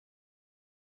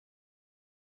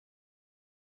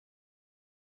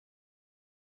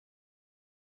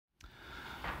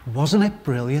Wasn't it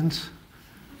brilliant?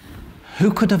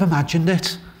 Who could have imagined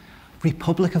it?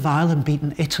 Republic of Ireland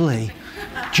beating Italy,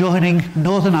 joining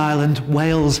Northern Ireland,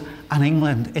 Wales and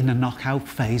England in the knockout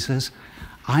phases.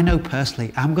 I know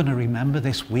personally I'm going to remember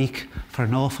this week for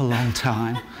an awful long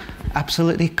time.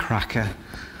 Absolutely cracker.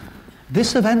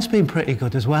 This event's been pretty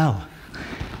good as well.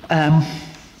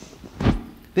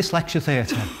 This lecture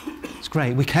theatre, it's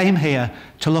great. We came here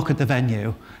to look at the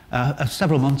venue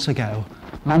several months ago.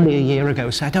 Mandy a year ago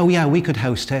said, oh yeah, we could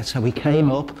host it. So we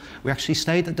came up. We actually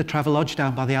stayed at the Travelodge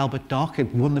down by the Albert Dock, a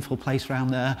wonderful place around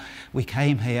there. We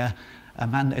came here,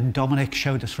 Amanda and Dominic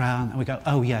showed us around, and we go,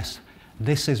 oh yes,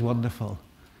 this is wonderful.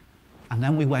 And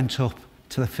then we went up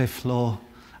to the 5th floor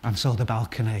and saw the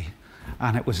balcony.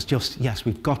 And it was just, yes,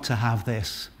 we've got to have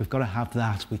this. We've got to have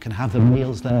that. We can have the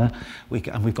meals there.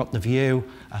 And we've got the view.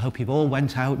 I hope you've all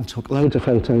went out and took loads of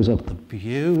photos of the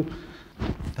view.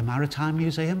 The Maritime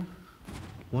Museum,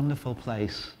 wonderful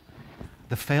place.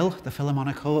 The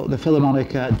Philharmonic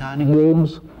dining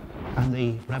rooms, and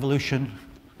the Revolution,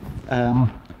 the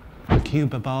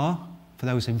Cuba bar for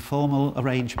those informal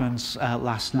arrangements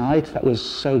last night. That was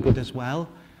so good as well.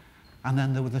 And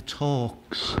then there were the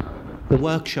talks, the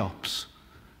workshops.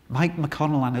 Mike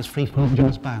McConnell and his Freeform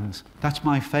Jazz Band. That's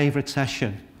my favourite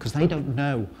session, because they don't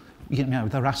know. You know,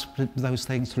 they're asked those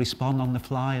things to respond on the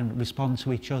fly and respond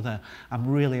to each other. I'm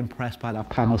really impressed by that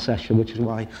panel session, which is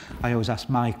why I always ask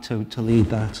Mike to lead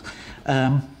that.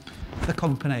 The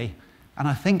company, and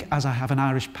I think as I have an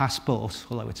Irish passport,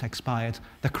 although it's expired,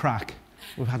 the crack.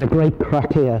 We've had a great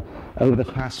crack here over the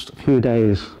past few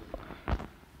days.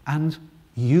 And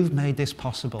you've made this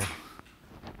possible.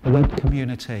 The web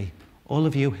community, all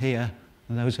of you here,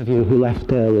 and those of you who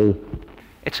left early.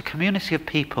 It's a community of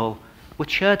people with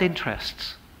shared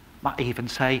interests, might even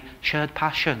say shared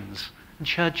passions and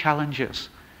shared challenges,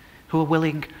 who are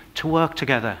willing to work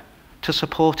together, to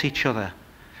support each other.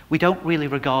 We don't really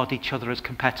regard each other as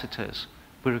competitors.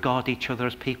 We regard each other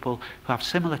as people who have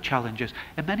similar challenges.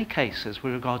 In many cases,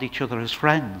 we regard each other as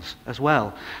friends as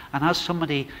well. And as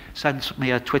somebody sent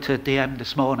me a Twitter DM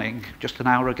this morning, just an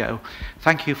hour ago,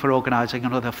 thank you for organising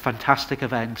another fantastic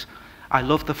event. I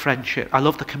love the friendship, I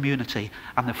love the community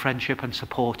and the friendship and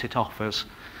support it offers.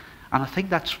 And I think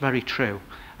that's very true.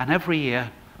 And every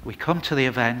year we come to the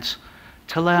event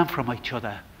to learn from each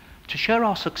other, to share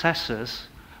our successes,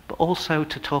 but also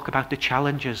to talk about the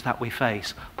challenges that we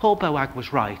face. Paul Boag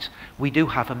was right, we do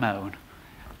have a moan.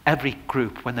 Every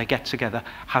group, when they get together,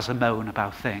 has a moan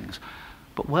about things.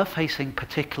 But we're facing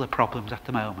particular problems at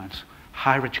the moment.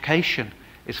 Higher education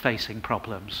is facing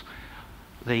problems.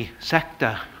 The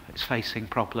sector is facing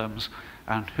problems,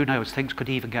 and who knows, things could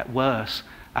even get worse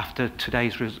after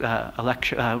today's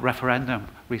referendum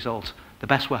result. The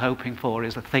best we're hoping for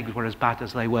is that things were as bad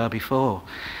as they were before.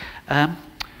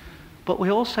 But we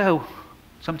also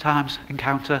sometimes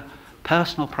encounter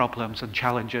personal problems and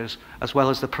challenges as well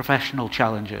as the professional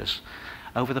challenges.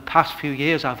 Over the past few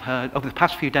days, I've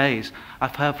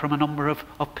heard from a number of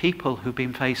people who've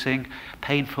been facing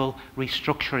painful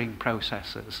restructuring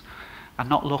processes and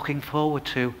not looking forward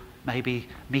to maybe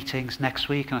meetings next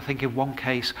week, and I think in one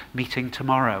case, meeting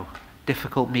tomorrow,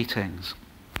 difficult meetings.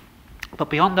 But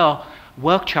beyond our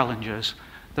work challenges,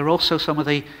 there are also some of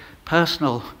the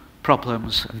personal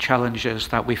problems and challenges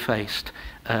that we faced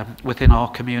within our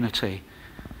community.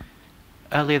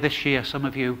 Earlier this year, some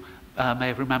of you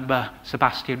may remember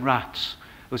Sebastian Ratz,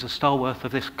 who was a stalwart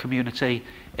of this community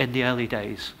in the early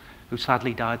days, who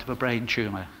sadly died of a brain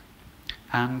tumour.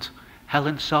 And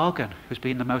Helen Sargan, who's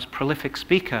been the most prolific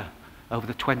speaker over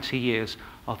the 20 years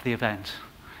of the event.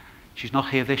 She's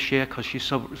not here this year because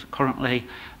she's currently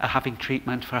having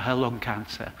treatment for her lung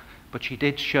cancer, but she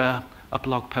did share a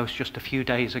blog post just a few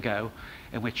days ago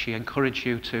in which she encouraged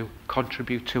you to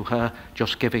contribute to her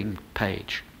Just Giving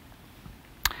page.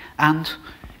 And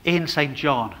Ian St.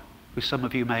 John, who some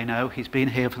of you may know, he's been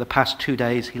here for the past 2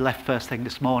 days. He left first thing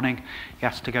this morning. He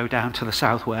has to go down to the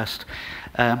southwest.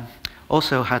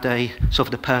 Also had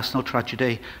suffered a personal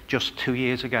tragedy just 2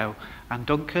 years ago. And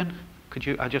Duncan,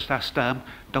 I just asked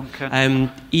Duncan.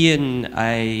 Ian,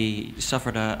 I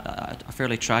suffered a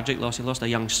fairly tragic loss. He lost a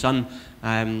young son,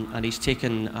 and he's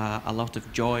taken a lot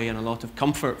of joy and a lot of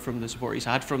comfort from the support he's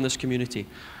had from this community.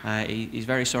 He's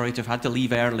very sorry to have had to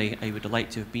leave early. He would have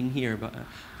liked to have been here, but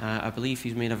I believe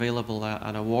he's made available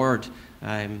an award,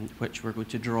 which we're going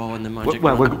to draw in the magic.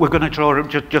 Well, we're going to draw him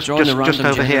just over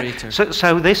generator here.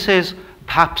 So this is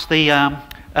perhaps the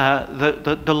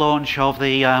the launch of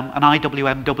an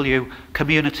IWMW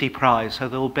community prize. So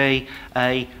there will be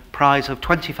a prize of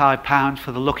 £25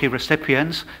 for the lucky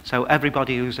recipients. So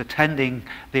everybody who's attending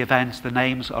the events, the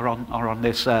names are on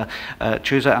this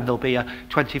chooser, and there'll be a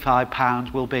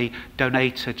 £25 will be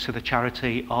donated to the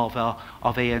charity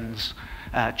of Ian's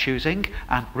choosing.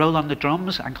 And roll on the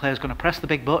drums, and Claire's going to press the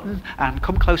big button and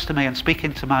come close to me and speak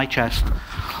into my chest.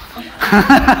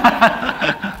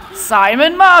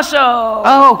 Simon Marshall!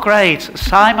 Oh, great.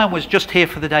 Simon was just here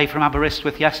for the day from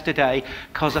Aberystwyth yesterday,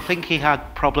 because I think he had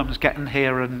problems getting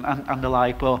here and the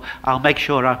like, but I'll make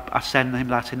sure I send him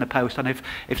that in the post. And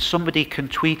if somebody can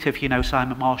tweet, if you know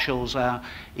Simon Marshall's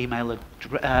email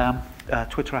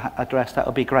Twitter address, that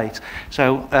would be great.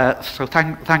 So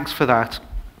thanks for that.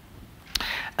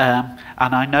 And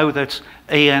I know that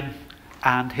Ian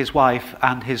and his wife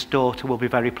and his daughter will be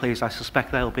very pleased. I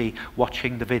suspect they'll be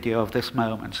watching the video of this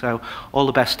moment. So all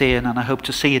the best, Ian, and I hope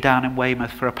to see you down in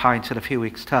Weymouth for a pint in a few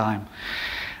weeks' time.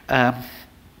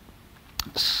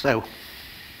 So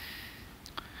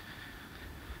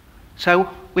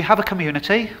we have a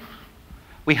community,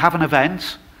 we have an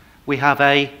event, we have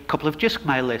a couple of JISC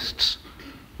mail lists.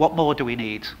 What more do we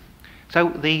need? So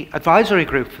the advisory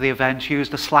group for the event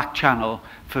used a Slack channel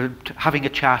for having a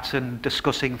chat and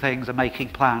discussing things and making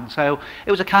plans. So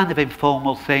it was a kind of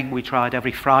informal thing. We tried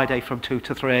every Friday from 2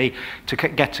 to 3 to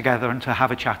get together and to have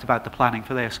a chat about the planning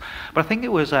for this. But I think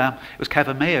it was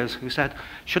Kevin Mears who said,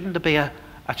 shouldn't there be a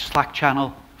Slack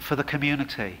channel for the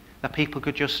community that people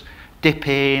could just dip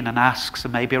in and ask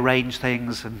and maybe arrange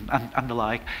things and the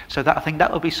like. So that I think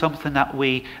that will be something that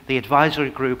the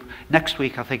advisory group, next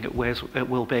week I think it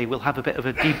will be, we'll have a bit of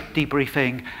a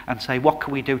debriefing and say what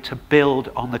can we do to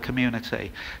build on the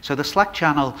community. So the Slack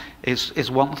channel is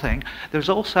one thing. There's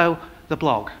also the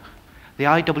blog, the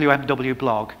IWMW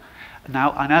blog.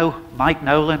 Now, I know Mike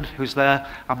Nolan, who's there,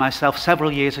 and myself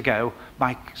several years ago,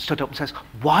 Mike stood up and says,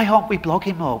 why aren't we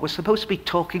blogging more? We're supposed to be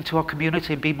talking to our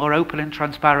community and be more open and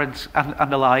transparent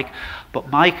and the like. But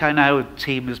Mike, I know,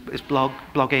 team is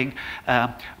blogging.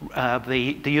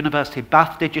 The University of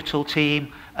Bath digital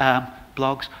team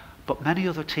blogs. But many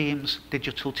other teams,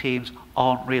 digital teams,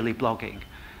 aren't really blogging.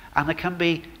 And it can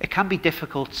be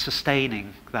difficult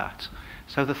sustaining that.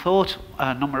 So the thought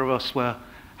a number of us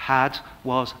had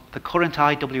was the current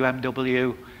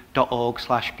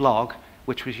IWMW.org/blog,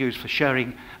 which was used for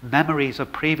sharing memories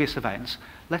of previous events.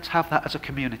 Let's have that as a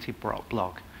community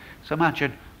blog. So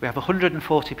imagine we have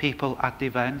 140 people at the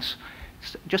events.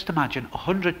 Just imagine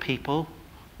 100 people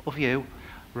of you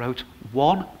wrote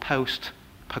one post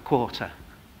per quarter.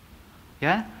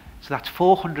 Yeah? So that's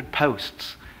 400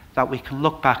 posts that we can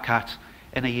look back at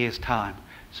in a year's time.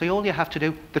 So all you have to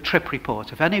do, the trip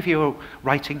report. If any of you are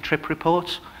writing trip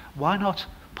reports, why not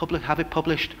have it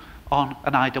published on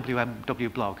an IWMW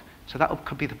blog? So that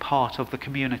could be the part of the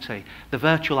community, the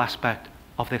virtual aspect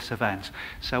of this event.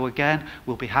 So again,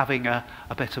 we'll be having a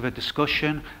bit of a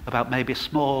discussion about maybe a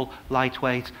small,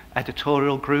 lightweight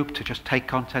editorial group to just take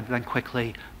content and then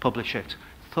quickly publish it.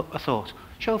 A thought.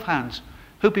 Show of hands.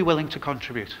 Who'd be willing to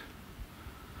contribute?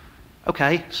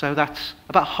 Okay, so that's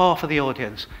about half of the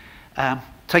audience.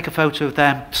 Take a photo of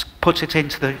them, put it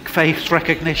into the face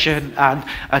recognition and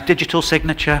a digital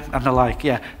signature and the like.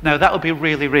 Yeah, no, that would be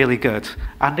really, really good.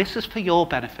 And this is for your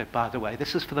benefit, by the way.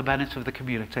 This is for the benefit of the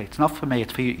community. It's not for me,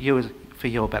 it's for you, for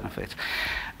your benefit.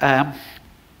 But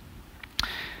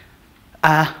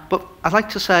I'd like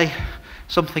to say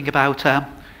something about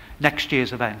next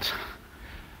year's event.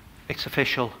 It's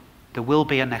official. There will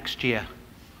be a next year.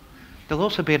 There'll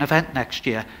also be an event next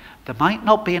year. There might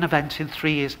not be an event in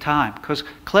 3 years' time, because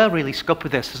Claire really scupped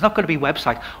with this. There's not going to be a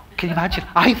website. Can you imagine?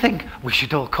 I think we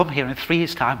should all come here in 3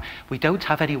 years' time. We don't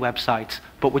have any websites,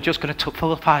 but we're just going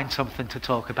to find something to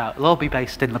talk about. It'll all be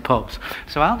based in the pubs.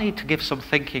 So I'll need to give some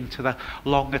thinking to the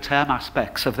longer-term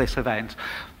aspects of this event.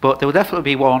 But there will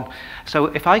definitely be one. So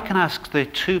if I can ask the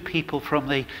two people from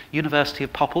the University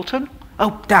of Poppleton.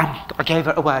 Oh, damn, I gave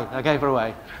it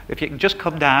away. If you can just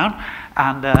come down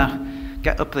and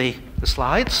get up the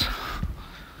slides.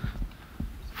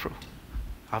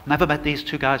 I've never met these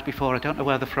two guys before. I don't know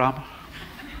where they're from.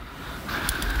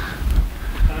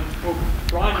 Well,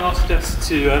 Brian asked us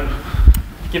to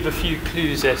give a few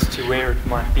clues as to where it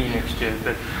might be next year,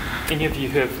 but any of you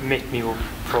who have met me will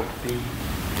probably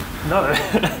know.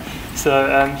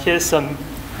 So here's some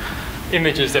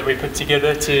images that we put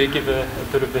together to give a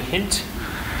bit of a hint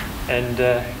and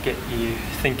get you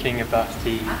thinking about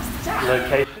the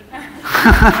location.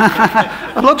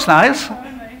 It looks nice.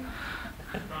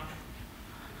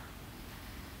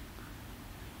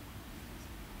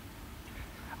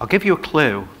 I'll give you a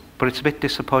clue, but it's a bit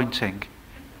disappointing.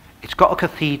 It's got a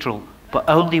cathedral, but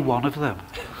only one of them.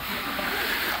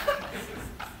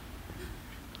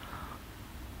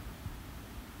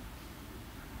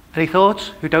 Any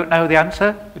thoughts? Who don't know the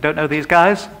answer? Who don't know these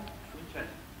guys?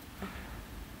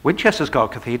 Winchester's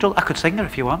got a cathedral. I could sing there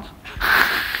if you want.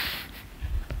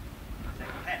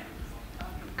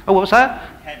 Oh, what was that?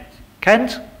 Kent.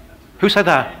 Kent? Who said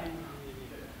that?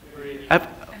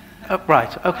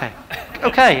 Right, okay.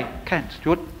 Okay, Kent. Do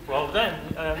you want? Well then,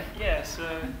 yeah, so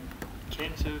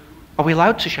Kent... Are we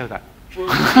allowed to show that?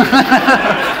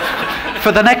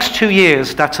 For the next 2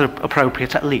 years, that's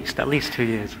appropriate, at least 2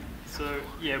 years. So,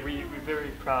 yeah, we're very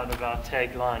proud of our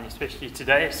tagline, especially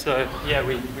today. So, yeah,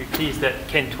 we're pleased that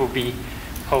Kent will be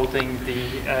holding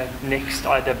the next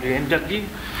IWMW.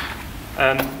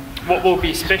 What will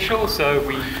be special, so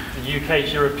the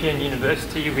UK's European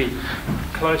University, we're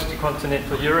close to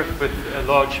continental Europe with a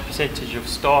large percentage of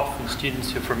staff and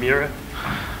students who are from Europe.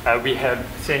 We have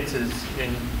centres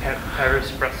in Paris,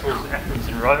 Brussels, Athens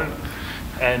and Rome,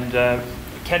 and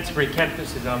Canterbury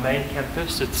campus is our main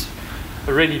campus. It's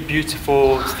a really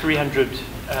beautiful 300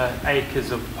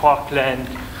 acres of parkland.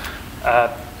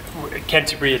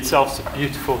 Canterbury itself is a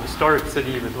beautiful historic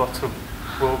city with lots of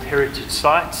World Heritage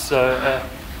sites, so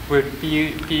we'd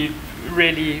be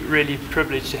really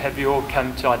privileged to have you all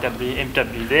come to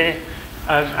IWMW there.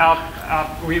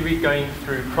 We're going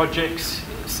through projects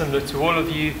similar to all of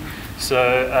you,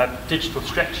 so digital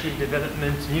strategy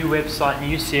development, new website,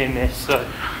 new CMS, so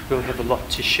we'll have a lot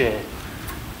to share.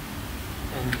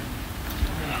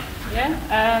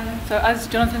 So as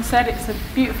Jonathan said, it's a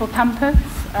beautiful campus,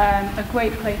 a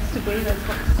great place to be. There's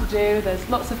lots to do. There's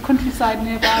lots of countryside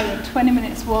nearby. We're 20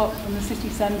 minutes walk from the city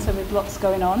centre with lots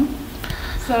going on.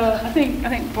 So I think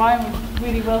Brian would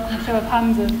really welcome a show of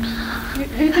hands of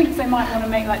who thinks they might want to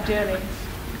make that journey.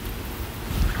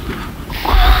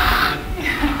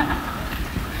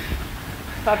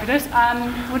 Fabulous.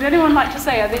 And would anyone like to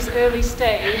say at this early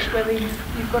stage whether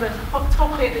you've got a hot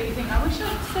topic that you think, I wish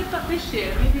I'd said that this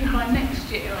year, maybe by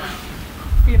next year, I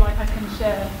feel like I can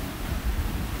share?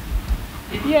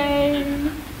 Yay!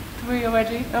 3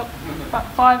 already. Oh,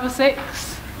 about 5 or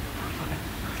 6.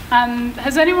 And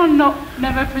has anyone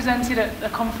never presented at a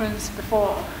conference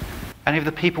before? Any of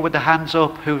the people with their hands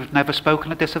up who've never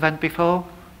spoken at this event before?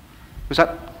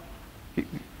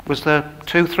 Was there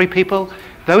 2, 3 people?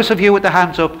 Those of you with the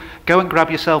hands up, go and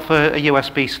grab yourself a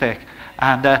USB stick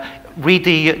and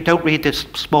don't read this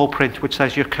small print which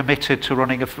says you're committed to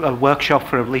running a workshop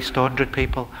for at least 100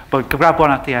 people. But grab one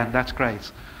at the end, that's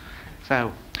great.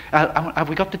 So, have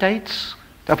we got the dates?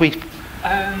 Have we?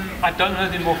 I don't know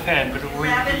them offhand, but it will be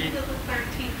 11th to the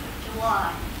 13th of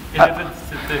July. 11th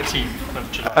to 13th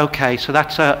of July. Okay, so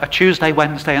that's a Tuesday,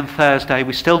 Wednesday and Thursday.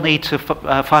 We still need to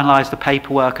finalise the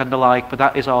paperwork and the like, but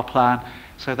that is our plan.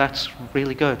 So that's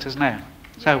really good, isn't it?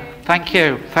 So thank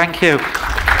you.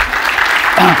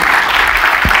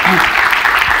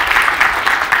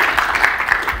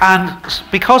 And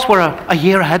because we're a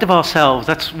year ahead of ourselves,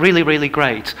 that's really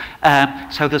great.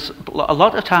 So there's a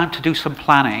lot of time to do some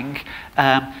planning.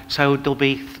 So there'll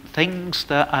be things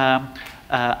that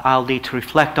I'll need to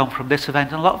reflect on from this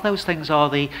event, and a lot of those things are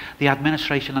the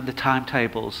administration and the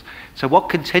timetables. So what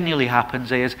continually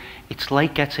happens is it's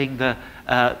late getting the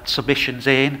submissions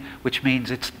in, which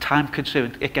means it's time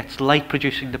consuming. It gets late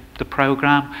producing the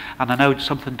programme, and I know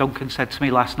something Duncan said to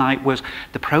me last night was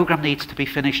the programme needs to be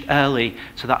finished early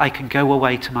so that I can go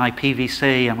away to my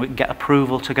PVC and we can get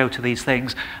approval to go to these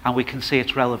things and we can see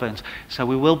it's relevant. So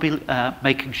we will be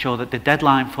making sure that the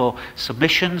deadline for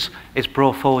submissions is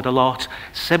brought forward a lot.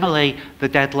 Similarly, the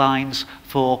deadlines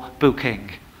for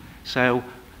booking. So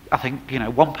I think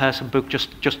one person booked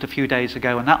just a few days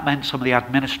ago, and that meant some of the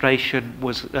administration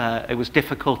was it was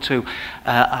difficult to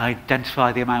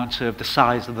identify the amount of the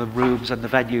size of the rooms and the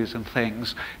venues and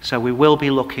things. So we will be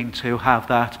looking to have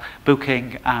that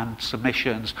booking and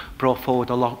submissions brought forward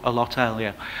a lot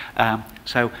earlier.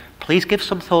 So please give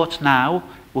some thoughts now.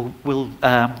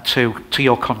 To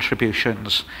your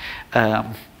contributions.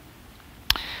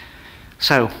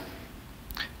 So.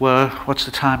 What's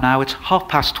the time now? It's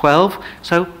 12:30.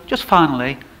 So just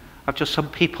finally, I've just some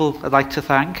people I'd like to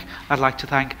thank. I'd like to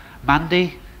thank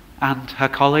Mandy and her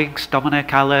colleagues,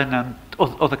 Dominic, Alan and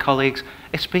other colleagues.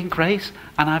 It's been great,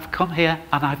 and I've come here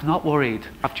and I've not worried.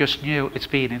 I've just knew it's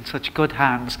been in such good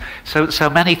hands. So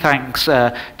many thanks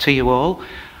to you all.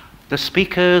 The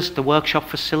speakers, the workshop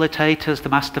facilitators, the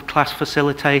masterclass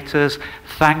facilitators,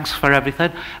 thanks for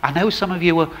everything. I know some of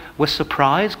you were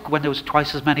surprised when there was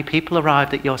twice as many people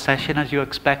arrived at your session as you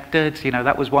expected.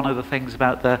 That was one of the things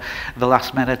about the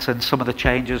last minute and some of the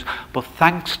changes. But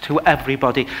thanks to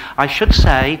everybody. I should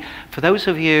say, for those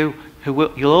of you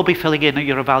you'll all be filling in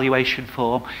your evaluation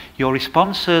form. Your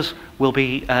responses will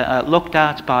be looked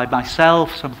at by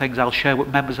myself. Some things I'll share with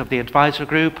members of the advisor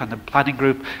group and the planning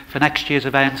group for next year's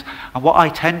events. And what I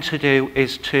tend to do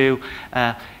is to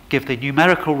give the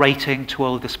numerical rating to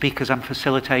all of the speakers and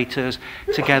facilitators,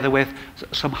 together with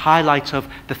some highlights of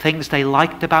the things they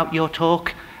liked about your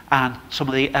talk and some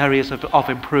of the areas of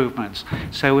improvements.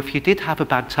 So if you did have a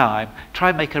bad time, try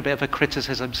and make it a bit of a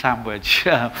criticism sandwich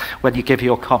when you give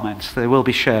your comments. They will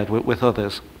be shared with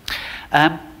others.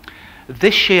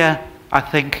 This year, I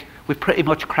think we've pretty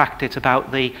much cracked it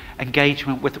about the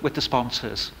engagement with the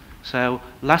sponsors. So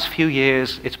last few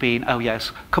years it's been, oh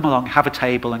yes, come along, have a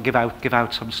table and give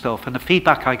out some stuff. And the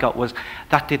feedback I got was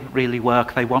that didn't really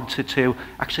work. They wanted to,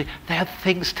 actually, they had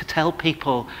things to tell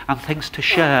people and things to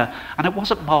share. And it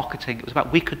wasn't marketing, it was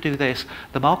about we could do this.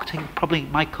 The marketing probably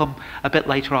might come a bit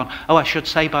later on. Oh, I should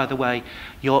say, by the way,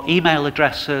 your email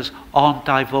addresses aren't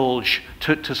divulged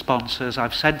to sponsors.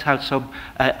 I've sent out some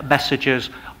messages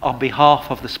on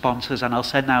behalf of the sponsors, and I'll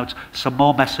send out some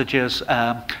more messages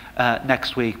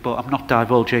next week, but I'm not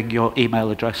divulging your email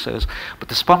addresses. But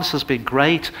the sponsors have been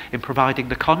great in providing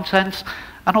the content,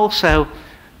 and also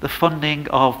the funding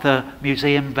of the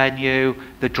museum venue,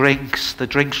 the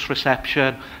drinks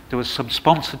reception. There was some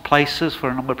sponsored places for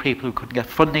a number of people who couldn't get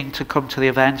funding to come to the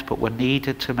event, but were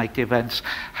needed to make the events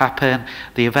happen.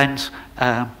 The event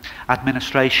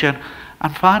administration.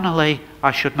 And finally,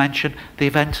 I should mention the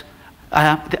event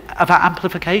of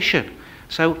amplification.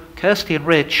 So Kirsty and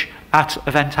Rich at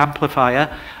Event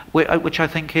Amplifier, which I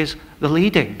think is the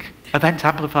leading event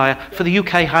amplifier for the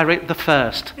UK higher rate, the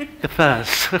first.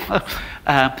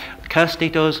 Kirsty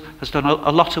has done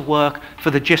a lot of work for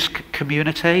the JISC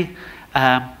community,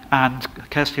 and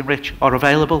Kirsty and Rich are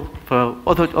available for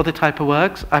other type of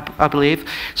works, I believe.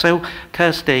 So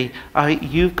Kirsty,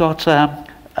 you've got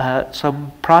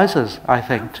some prizes, I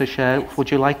think, to share.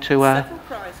 Would you like to?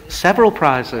 Several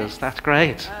prizes. That's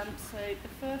great. So the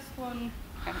first one,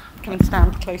 come and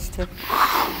stand close to.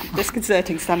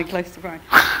 Disconcerting, standing close to Brian.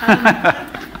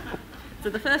 So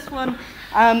the first one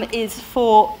is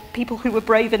for people who were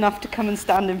brave enough to come and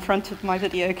stand in front of my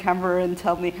video camera and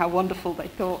tell me how wonderful they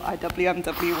thought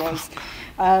IWMW was.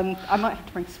 I might have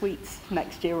to bring sweets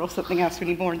next year or something else. We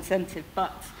need more incentive.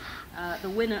 But the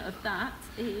winner of that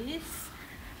is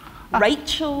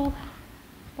Rachel.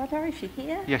 Is she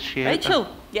here? Yes, she is. Rachel,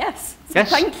 yes. So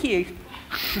yes. Thank you.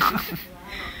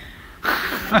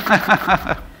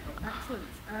 Excellent.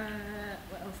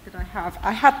 What else did I have?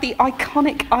 I had the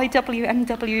iconic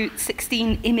IWMW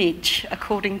 16 image,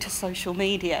 according to social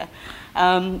media.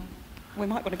 We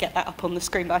might want to get that up on the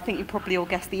screen, but I think you probably all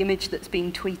guessed the image that's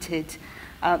been tweeted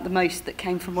the most that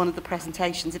came from one of the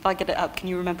presentations. If I get it up, can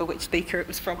you remember which speaker it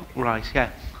was from? Right, yeah.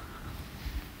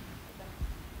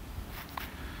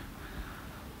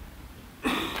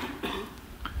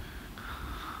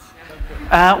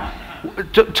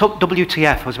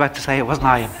 WTF, I was about to say it, wasn't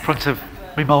I, in front of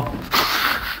my mum.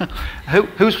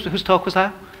 Whose talk was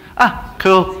that? Ah,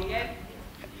 cool.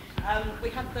 We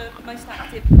had the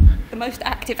most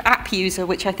active app user,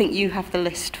 which I think you have the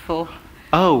list for.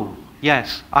 Oh,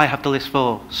 yes, I have the list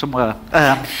for somewhere.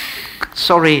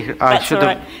 Sorry, I should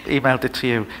have emailed it to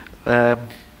you.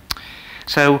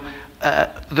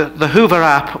 The Hoover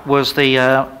app was the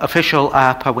official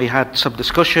app, and we had some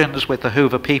discussions with the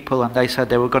Hoover people, and they said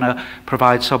they were going to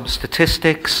provide some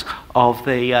statistics of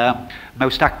the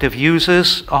most active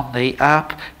users on the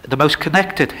app, the most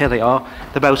connected. Here they are.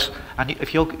 The most. And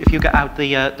if you get out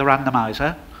the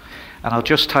randomizer, and I'll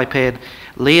just type in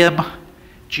Liam,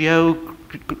 Geo.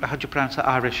 How do you pronounce that?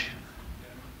 Irish.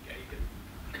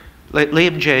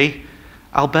 Liam G,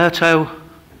 Alberto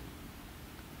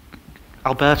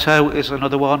is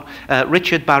another one,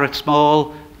 Richard Barrett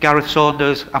Small, Gareth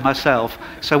Saunders, and myself.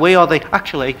 So we are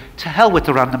actually, to hell with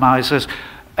the randomisers.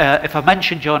 If I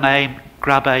mentioned your name,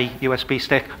 grab a USB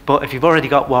stick, but if you've already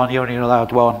got one, you're only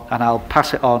allowed one, and I'll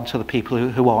pass it on to the people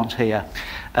who aren't here.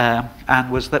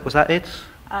 And was that it?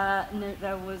 No,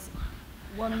 there was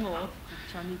one more,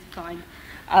 which I need to find,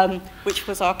 which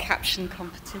was our caption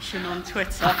competition on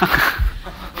Twitter.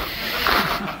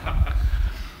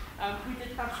 We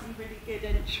did have some really good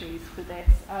entries for this.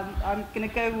 I'm going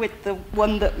to go with the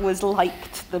one that was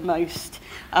liked the most,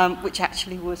 which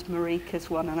actually was Marika's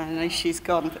one, and I know she's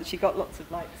gone, but she got lots of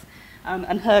likes.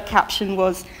 And her caption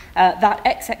was, that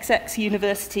XXX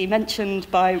University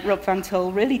mentioned by Rob Van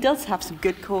Tol really does have some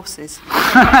good courses.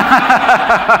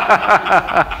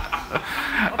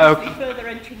 Obviously, further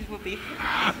entries will be...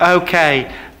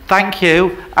 Okay, thank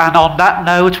you. And on that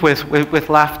note, with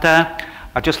laughter,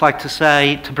 I'd just like to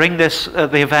say, to bring the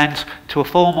event to a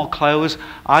formal close,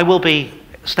 I will be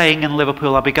staying in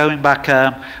Liverpool. I'll be going back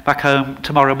home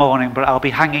tomorrow morning, but I'll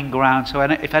be hanging around. So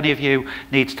if any of you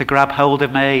needs to grab hold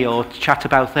of me or chat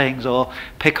about things or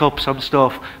pick up some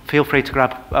stuff, feel free to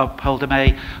grab hold of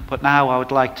me. But now I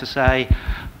would like to say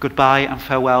goodbye and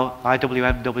farewell.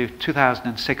 IWMW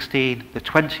 2016, the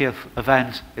 20th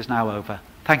event is now over.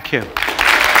 Thank you.